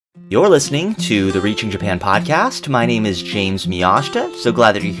You're listening to the Reaching Japan podcast. My name is James Miyashita. So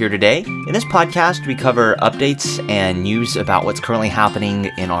glad that you're here today. In this podcast, we cover updates and news about what's currently happening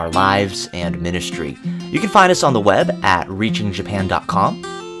in our lives and ministry. You can find us on the web at reachingjapan.com,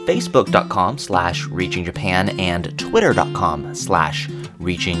 facebook.com/reachingjapan, and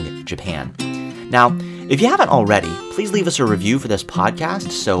twitter.com/reachingjapan. Now, if you haven't already, please leave us a review for this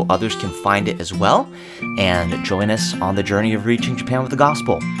podcast so others can find it as well and join us on the journey of reaching Japan with the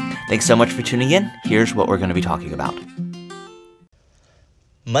gospel. Thanks so much for tuning in. Here's what we're going to be talking about.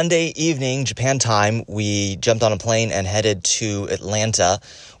 Monday evening, Japan time, we jumped on a plane and headed to Atlanta.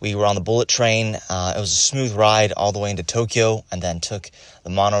 We were on the bullet train. It was a smooth ride all the way into Tokyo, and then took the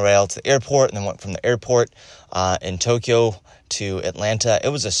monorail to the airport, and then went from the airport in Tokyo to Atlanta. It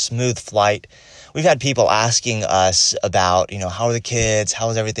was a smooth flight. We've had people asking us about, how are the kids? How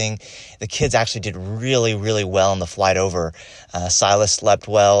is everything? The kids actually did really, really well on the flight over. Silas slept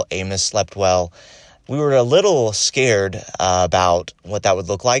well. Amos slept well. We were a little scared about what that would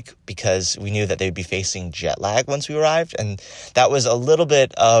look like because we knew that they'd be facing jet lag once we arrived. And that was a little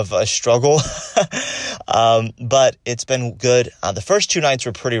bit of a struggle, but it's been good. The first 2 nights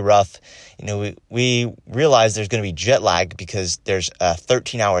were pretty rough. We realized there's going to be jet lag because there's a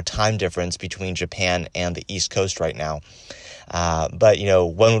 13-hour time difference between Japan and the East Coast right now. But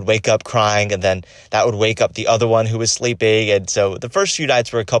one would wake up crying, and then that would wake up the other one who was sleeping. And so the first few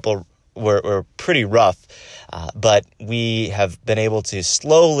nights were were pretty rough, but we have been able to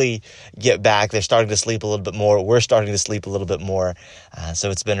slowly get back. They're starting to sleep a little bit more. We're starting to sleep a little bit more.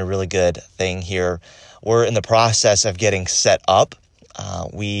 So it's been a really good thing here. We're in the process of getting set up.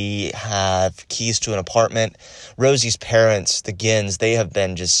 We have keys to an apartment. Rosie's parents, the Gins, they have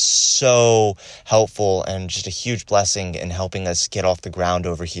been just so helpful and just a huge blessing in helping us get off the ground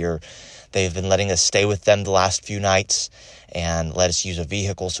over here. They've been letting us stay with them the last few nights and let us use a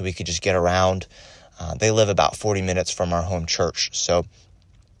vehicle so we could just get around. They live about 40 minutes from our home church, so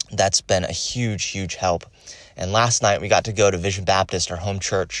that's been a huge, huge help. And last night we got to go to Vision Baptist, our home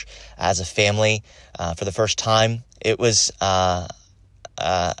church, as a family for the first time. It was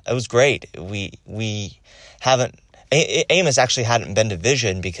great. We haven't. Amos actually hadn't been to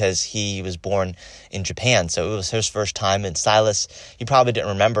Vision because he was born in Japan, so it was his first time. And Silas, he probably didn't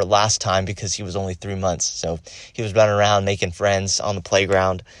remember last time because he was only 3 months, so he was running around making friends on the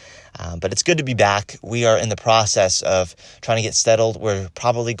playground. But it's good to be back. We are in the process of trying to get settled. We're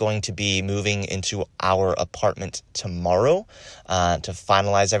probably going to be moving into our apartment tomorrow to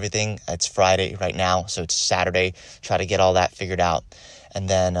finalize everything. It's Friday right now, so it's Saturday. Try to get all that figured out. And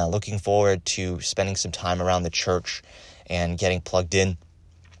then looking forward to spending some time around the church and getting plugged in.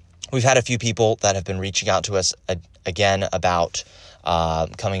 We've had a few people that have been reaching out to us again about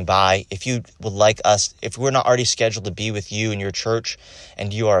coming by. If you would like us, if we're not already scheduled to be with you in your church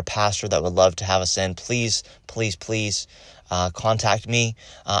and you are a pastor that would love to have us in, please contact me.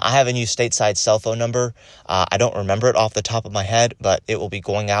 I have a new stateside cell phone number. I don't remember it off the top of my head, but it will be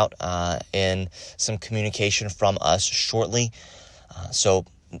going out in some communication from us shortly. So,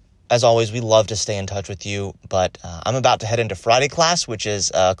 as always, we love to stay in touch with you, but I'm about to head into Friday class, which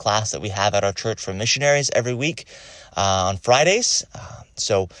is a class that we have at our church for missionaries every week on Fridays.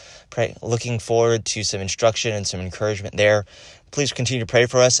 So, looking forward to some instruction and some encouragement there. Please continue to pray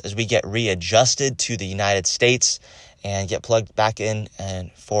for us as we get readjusted to the United States and get plugged back in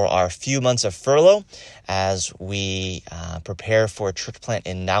and for our few months of furlough as we prepare for a church plant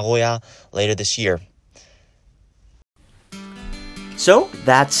in Nagoya later this year. So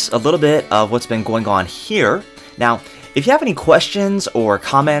that's a little bit of what's been going on here. Now, if you have any questions or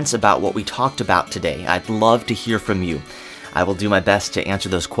comments about what we talked about today, I'd love to hear from you. I will do my best to answer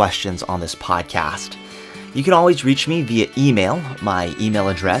those questions on this podcast. You can always reach me via email. My email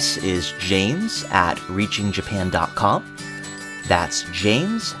address is james@reachingjapan.com. That's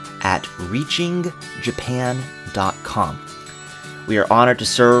james@reachingjapan.com. We are honored to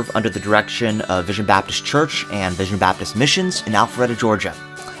serve under the direction of Vision Baptist Church and Vision Baptist Missions in Alpharetta, Georgia.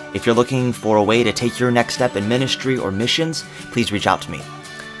 If you're looking for a way to take your next step in ministry or missions, please reach out to me.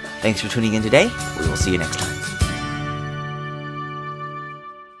 Thanks for tuning in today. We will see you next time.